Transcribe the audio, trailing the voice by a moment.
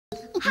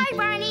Hi,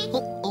 Barney.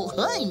 Oh,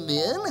 hi,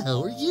 Min.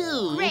 How are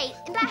you? Great,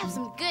 and I have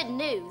some good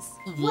news.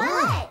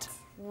 What?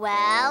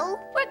 Well,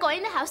 we're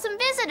going to have some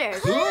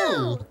visitors.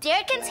 Who?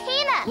 Derek and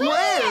Tina.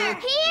 Where?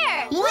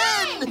 Here.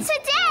 When?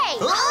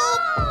 Today. Oh,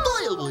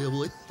 boy, oh, boy, oh,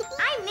 boy.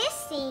 I miss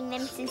seeing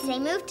them since they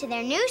moved to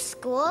their new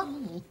school.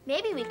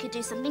 Maybe we could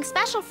do something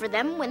special for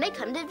them when they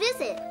come to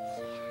visit.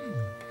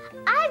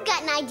 I've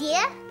got an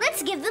idea.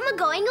 Let's give them a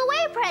going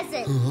away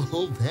present.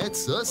 Oh,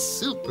 that's a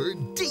super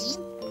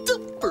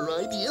duper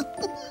idea.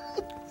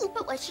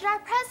 But what should our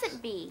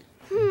present be?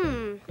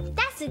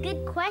 That's a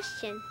good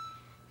question.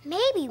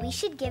 Maybe we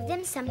should give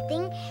them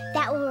something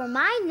that will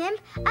remind them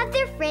of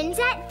their friends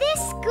at this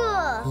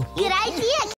school. Good idea,